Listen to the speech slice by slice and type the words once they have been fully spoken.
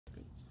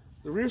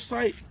the rear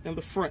sight and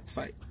the front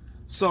sight.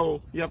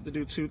 So you have to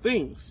do two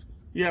things.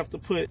 You have to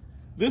put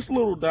this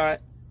little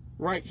dot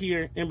right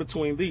here in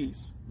between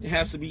these. It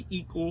has to be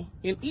equal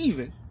and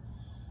even.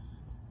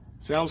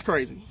 Sounds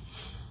crazy.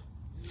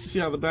 See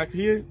how the back of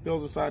here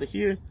goes inside of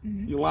here?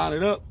 You line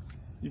it up,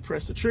 you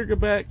press the trigger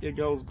back, it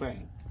goes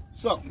bang.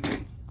 So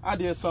I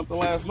did something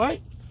last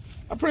night.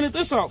 I printed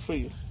this out for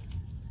you.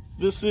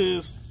 This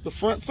is the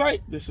front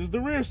sight, this is the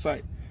rear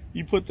sight.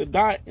 You put the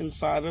dot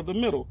inside of the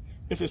middle.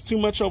 If it's too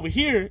much over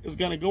here, it's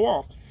gonna go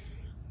off.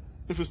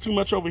 If it's too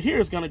much over here,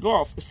 it's gonna go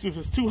off. If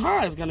it's too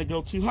high, it's gonna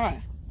go too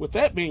high. With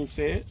that being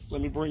said,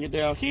 let me bring it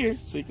down here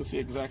so you can see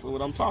exactly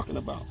what I'm talking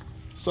about.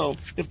 So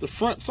if the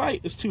front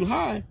sight is too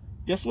high,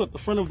 guess what? The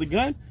front of the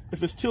gun,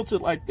 if it's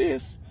tilted like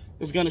this,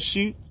 it's gonna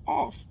shoot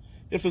off.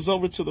 If it's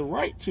over to the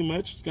right too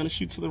much, it's gonna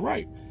shoot to the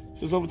right.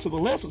 If it's over to the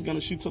left, it's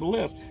gonna shoot to the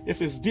left.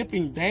 If it's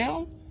dipping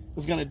down,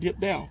 it's gonna dip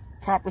down.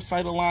 Proper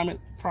sight alignment,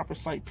 proper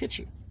sight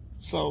picture.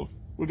 So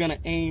we're gonna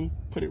aim,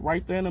 put it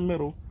right there in the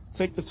middle,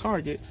 take the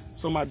target.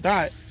 So my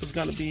dot is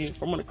gonna be,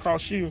 if I'm gonna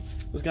cross you,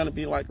 it's gonna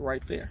be like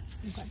right there.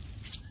 Okay.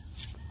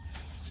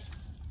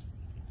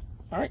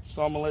 All right,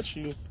 so I'm gonna let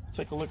you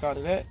take a look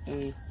at that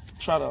and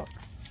try to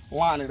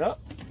line it up.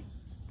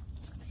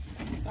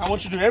 I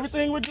want you to do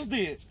everything we just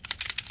did.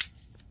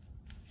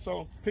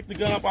 So pick the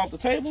gun up off the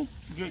table,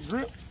 good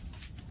grip,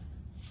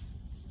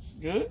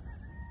 good.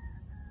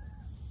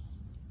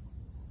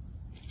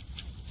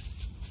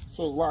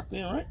 So it's locked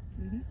in, right?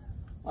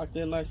 Locked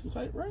in nice and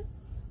tight, right?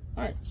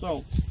 All right,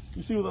 so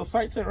you see where those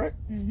sights at, right?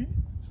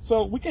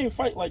 So we can't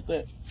fight like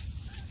that.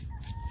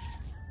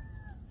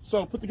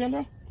 So put the gun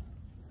down.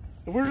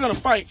 If we were gonna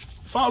fight,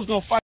 if I was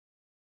gonna fight,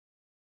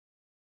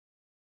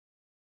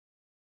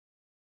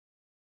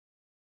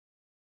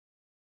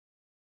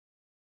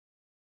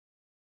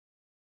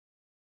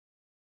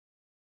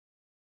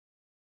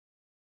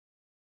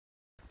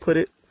 put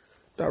it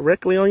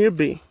directly on your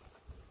B.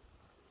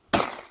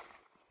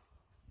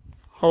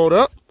 Hold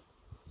up.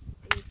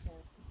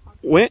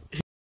 Went.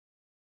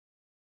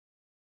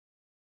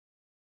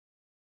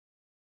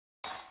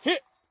 Hit.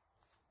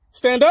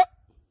 Stand up.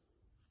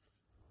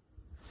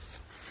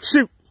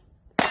 Shoot.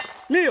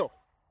 Kneel.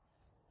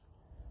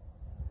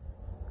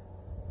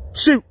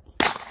 Shoot.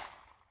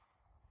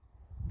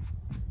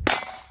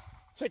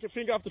 Take your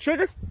finger off the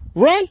trigger.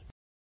 Run.